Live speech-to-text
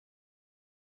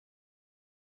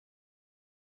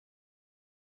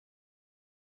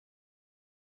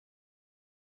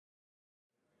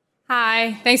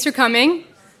Hi, thanks for coming.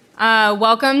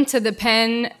 Welcome to the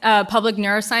Penn Public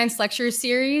Neuroscience Lecture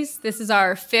Series. This is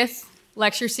our 5th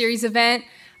lecture series event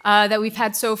that we've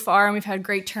had so far, and we've had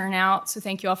great turnout, so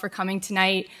thank you all for coming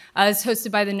tonight. It's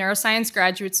hosted by the neuroscience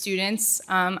graduate students.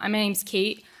 My name's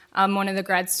Kate. I'm one of the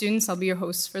grad students. I'll be your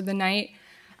host for the night.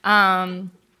 And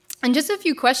just a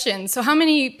few questions. So how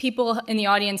many people in the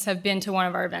audience have been to one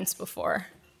of our events before?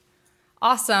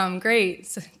 Awesome, great.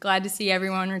 So glad to see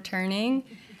everyone returning.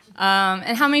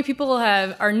 And how many people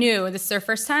are new? This is their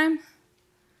first time?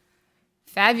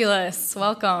 Fabulous,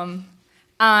 welcome.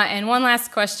 And one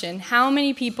last question. How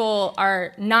many people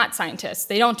are not scientists?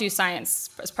 They don't do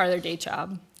science as part of their day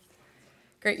job.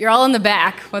 Great, you're all in the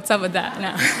back. What's up with that?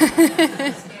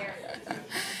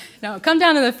 No, come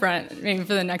down to the front maybe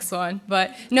for the next one.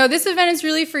 But no, this event is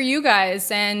really for you guys,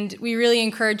 and we really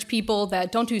encourage people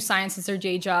that don't do science as their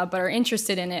day job but are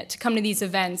interested in it to come to these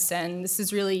events, and this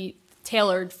is really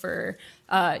tailored for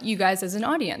you guys as an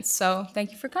audience. So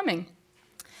thank you for coming.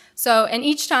 So, and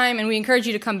each time, and we encourage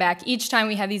you to come back, each time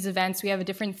we have these events, we have a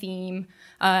different theme,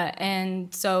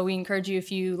 and so we encourage you,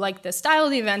 if you like the style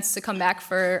of the events, to come back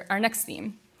for our next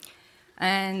theme.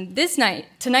 And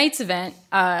tonight's event,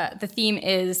 the theme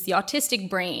is the autistic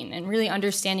brain and really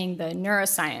understanding the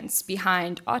neuroscience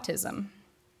behind autism.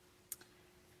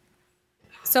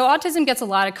 So autism gets a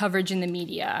lot of coverage in the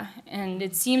media, and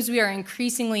it seems we are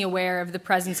increasingly aware of the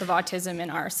presence of autism in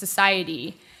our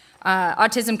society.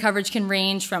 Autism coverage can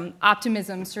range from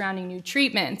optimism surrounding new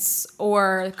treatments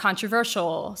or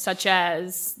controversial, such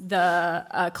as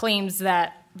the claims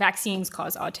that vaccines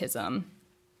cause autism.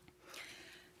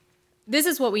 This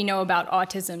is what we know about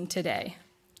autism today.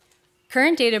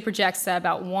 Current data projects that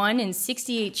about 1 in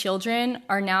 68 children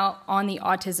are now on the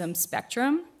autism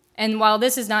spectrum. And while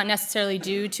this is not necessarily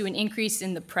due to an increase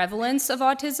in the prevalence of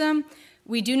autism,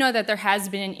 we do know that there has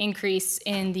been an increase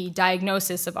in the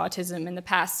diagnosis of autism in the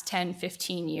past 10,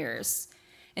 15 years.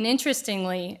 And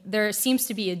interestingly, there seems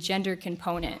to be a gender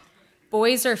component.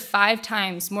 Boys are 5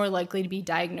 times more likely to be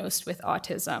diagnosed with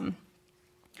autism.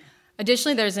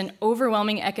 Additionally, there's an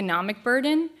overwhelming economic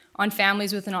burden on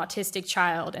families with an autistic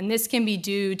child, and this can be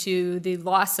due to the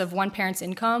loss of one parent's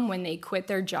income when they quit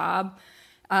their job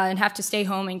and have to stay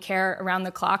home and care around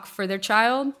the clock for their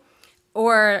child.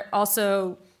 Or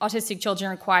also, autistic children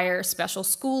require special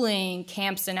schooling,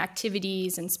 camps and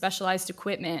activities, and specialized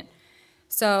equipment.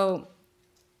 So,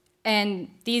 and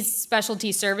these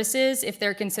specialty services, if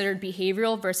they're considered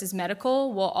behavioral versus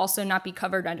medical, will also not be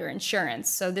covered under insurance.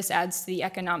 So this adds to the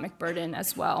economic burden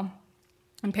as well.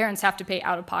 And parents have to pay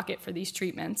out of pocket for these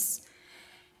treatments.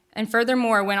 And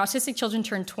furthermore, when autistic children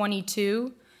turn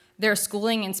 22, their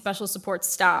schooling and special support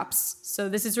stops. So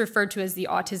this is referred to as the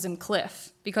autism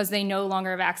cliff, because they no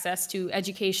longer have access to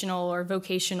educational or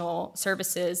vocational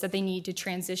services that they need to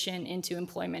transition into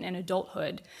employment and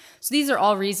adulthood. So these are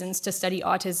all reasons to study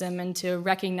autism and to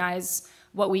recognize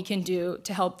what we can do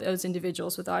to help those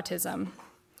individuals with autism.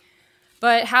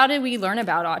 But how did we learn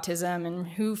about autism, and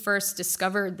who first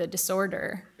discovered the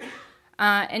disorder?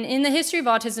 And in the history of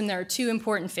autism, there are 2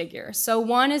 important figures. So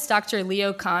one is Dr.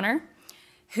 Leo Kanner,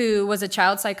 who was a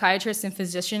child psychiatrist and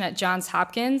physician at Johns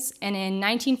Hopkins. And in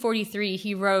 1943,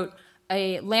 he wrote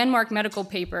a landmark medical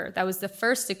paper that was the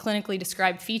first to clinically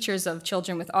describe features of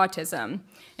children with autism.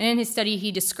 And in his study,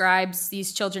 he describes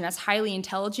these children as highly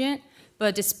intelligent,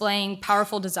 but displaying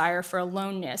powerful desire for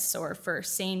aloneness or for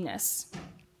sameness.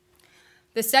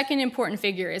 The second important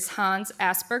figure is Hans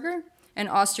Asperger, an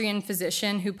Austrian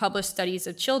physician who published studies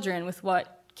of children with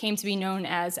what came to be known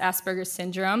as Asperger's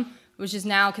syndrome, which is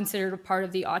now considered a part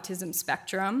of the autism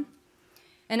spectrum.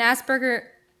 And Asperger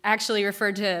actually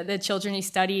referred to the children he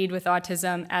studied with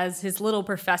autism as his little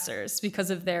professors because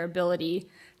of their ability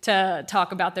to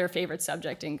talk about their favorite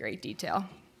subject in great detail.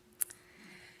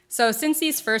 So since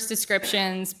these first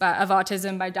descriptions of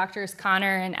autism by Drs.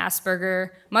 Kanner and Asperger,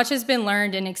 much has been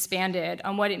learned and expanded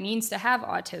on what it means to have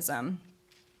autism.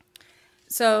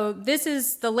 So this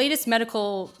is the latest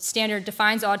medical standard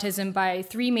defines autism by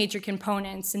 3 major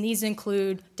components, and these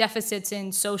include deficits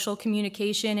in social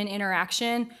communication and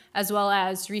interaction, as well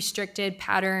as restricted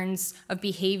patterns of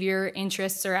behavior,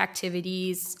 interests, or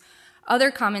activities.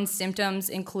 Other common symptoms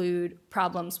include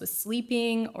problems with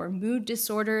sleeping or mood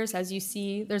disorders. As you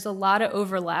see, there's a lot of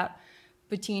overlap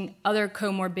between other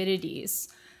comorbidities.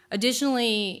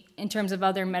 Additionally, in terms of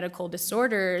other medical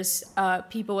disorders,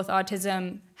 people with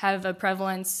autism have a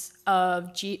prevalence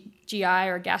of GI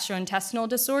or gastrointestinal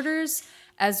disorders,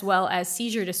 as well as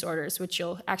seizure disorders, which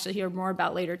you'll actually hear more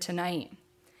about later tonight.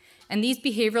 And these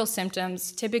behavioral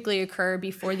symptoms typically occur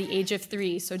before the age of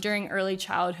 3, so during early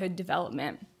childhood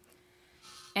development.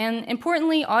 And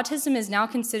importantly, autism is now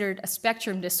considered a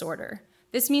spectrum disorder.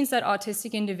 This means that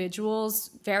autistic individuals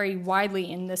vary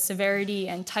widely in the severity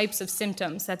and types of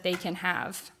symptoms that they can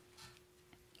have.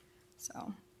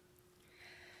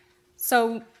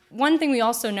 So one thing we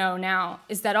also know now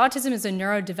is that autism is a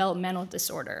neurodevelopmental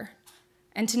disorder.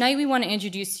 And tonight we want to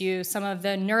introduce you some of the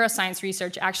neuroscience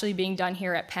research actually being done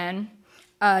here at Penn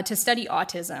to study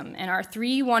autism. And our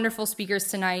three wonderful speakers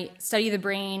tonight study the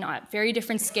brain at very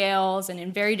different scales and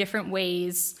in very different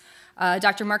ways.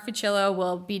 Dr. Mark Ficillo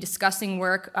will be discussing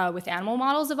work with animal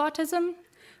models of autism.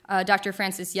 Dr.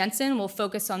 Francis Jensen will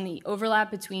focus on the overlap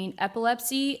between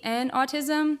epilepsy and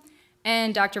autism.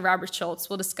 And Dr. Robert Schultz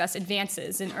will discuss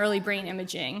advances in early brain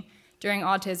imaging during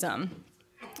autism.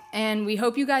 And we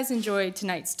hope you guys enjoyed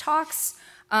tonight's talks.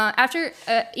 After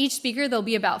each speaker, there'll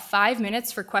be about 5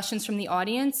 minutes for questions from the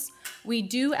audience. We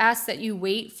do ask that you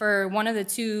wait for one of the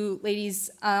two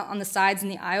ladies on the sides in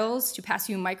the aisles to pass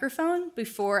you a microphone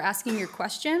before asking your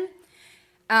question.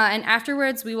 And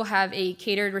afterwards, we will have a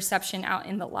catered reception out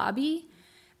in the lobby.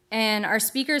 And our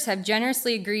speakers have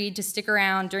generously agreed to stick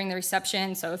around during the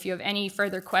reception, so if you have any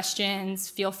further questions,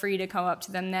 feel free to come up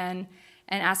to them then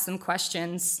and ask them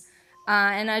questions.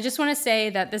 And I just want to say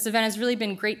that this event has really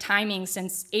been great timing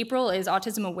since April is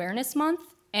Autism Awareness Month,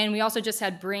 and we also just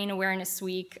had Brain Awareness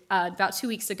Week about 2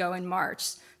 weeks ago in March.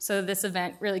 So this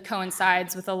event really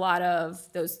coincides with a lot of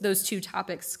those two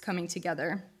topics coming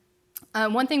together.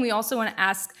 One thing we also want to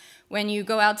ask when you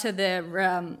go out to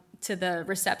the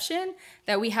reception,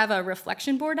 that we have a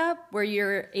reflection board up where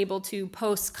you're able to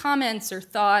post comments or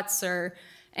thoughts or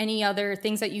any other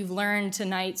things that you've learned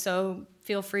tonight. So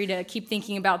feel free to keep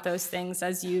thinking about those things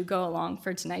as you go along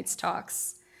for tonight's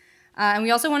talks. And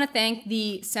we also want to thank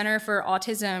the Center for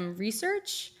Autism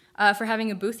Research for having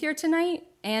a booth here tonight,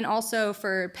 and also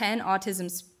for Penn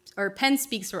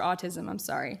Speaks for Autism, I'm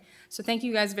sorry. So thank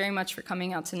you guys very much for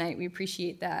coming out tonight. We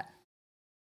appreciate that.